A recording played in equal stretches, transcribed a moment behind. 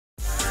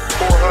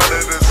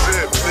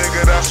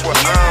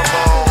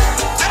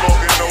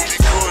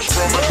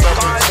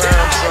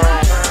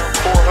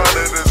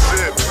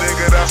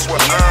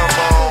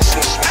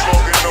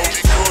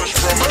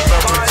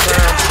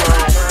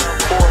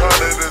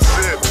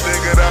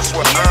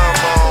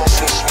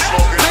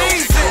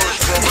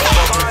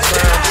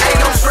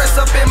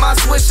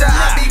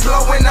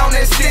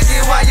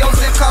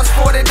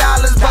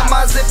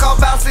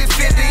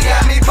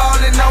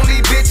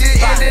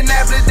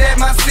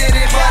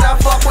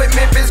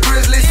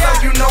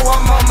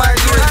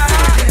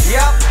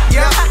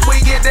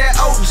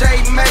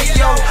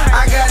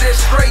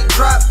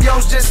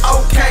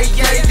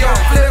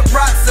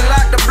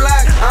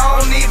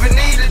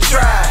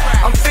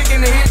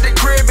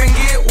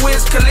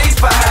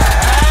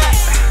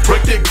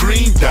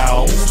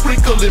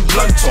rolling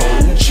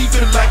blunto. She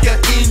feel like an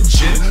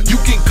engine, you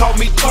can call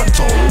me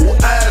Tonto.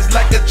 Eyes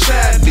like a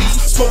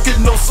Chinese,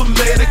 smoking on some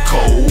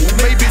medical.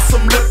 Maybe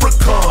some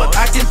leprechaun,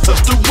 I can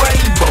touch the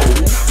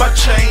rainbow. My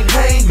chain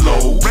hang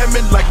low,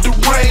 ramming like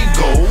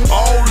Durango.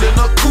 All in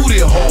a cootie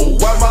hole,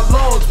 while my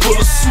lungs full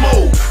of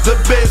smoke. The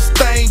best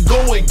thing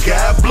going,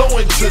 guy,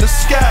 blowing to the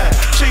sky.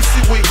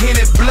 Chasing with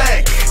Henny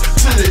Black,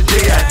 to the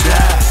day I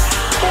die.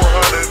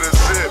 400 a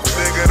zip,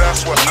 nigga,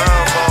 that's what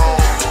I'm on.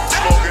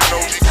 Smoking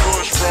OG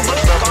Kush from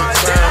another time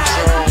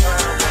zone.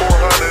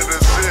 400 a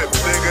zip,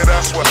 nigga,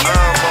 that's what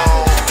I'm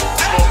on.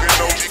 Smoking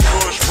OG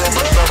Kush from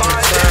another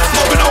time zone.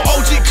 Smoking on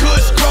OG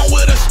Kush, grown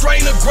with a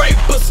strain of grape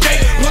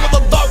escape. Look up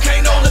a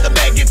volcano, let the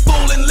bag get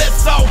full and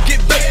let's all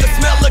get baked. The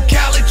smell of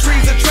Cali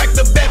trees attract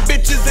the bad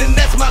bitches and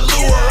that's my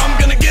lure. I'm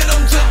gonna get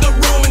them to the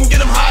room and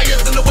get them higher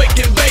than the Wake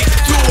and Bake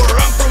tour.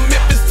 I'm from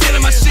Memphis 10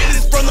 and my shit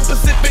is from the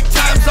Pacific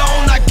time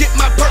zone. I get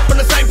my perk from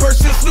the same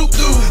person Snoop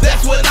do,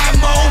 that's what I'm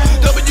on.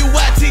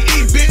 W-I-T-E,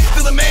 bitch,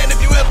 still a man if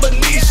you ever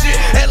need shit.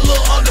 Add a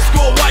little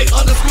underscore white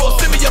underscore,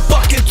 send me your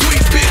fucking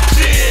tweet,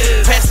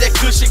 bitches. Pass that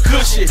cushy.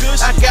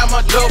 I got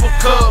my double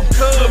cup.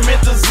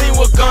 Methazine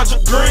with ganja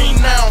green,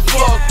 now I'm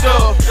fucked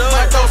up.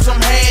 Might throw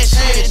some hash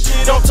in,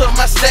 don't touch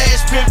my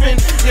stash pimpin'.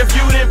 If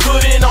you didn't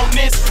put in on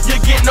this, you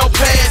get no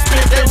pass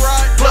pimpin'.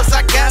 Plus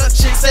I got a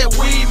chick say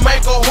we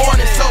make her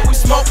horny, so we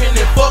smoking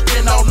and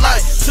fucking all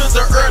night till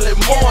the early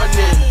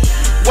morning.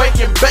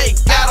 Wake and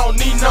bake, I don't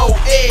need no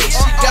eggs.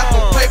 She got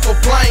them paper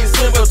planes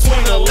in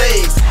between her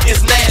legs. It's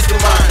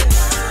NastyMane.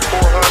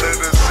 400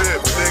 a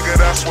zip, nigga,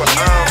 that's what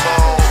I'm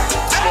on.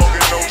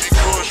 Smoking OG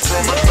Kush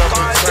from another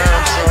time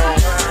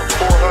zone.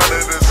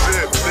 400 a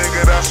zip,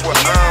 nigga, that's what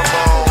I'm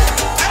on.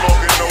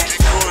 Smoking OG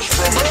Kush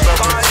from another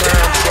time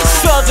zone.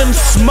 Southern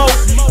smoke.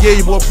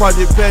 Yeah, your boy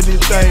Project Pat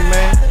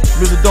NastyMane.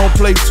 Mr. Don't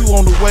Play 2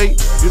 on the way,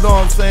 you know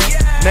what I'm saying?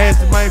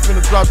 NastyMane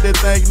finna drop that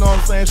thing, you know what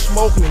I'm saying?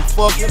 Smoking and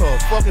fucking, or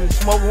fucking and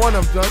smoking, one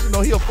of them junks. You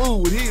know, he a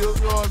fool with heels,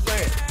 you know what I'm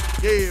saying?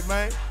 Yeah,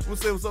 man. We'll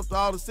say what's up to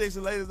all the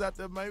sexy ladies out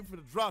there, man. We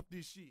finna drop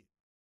this shit.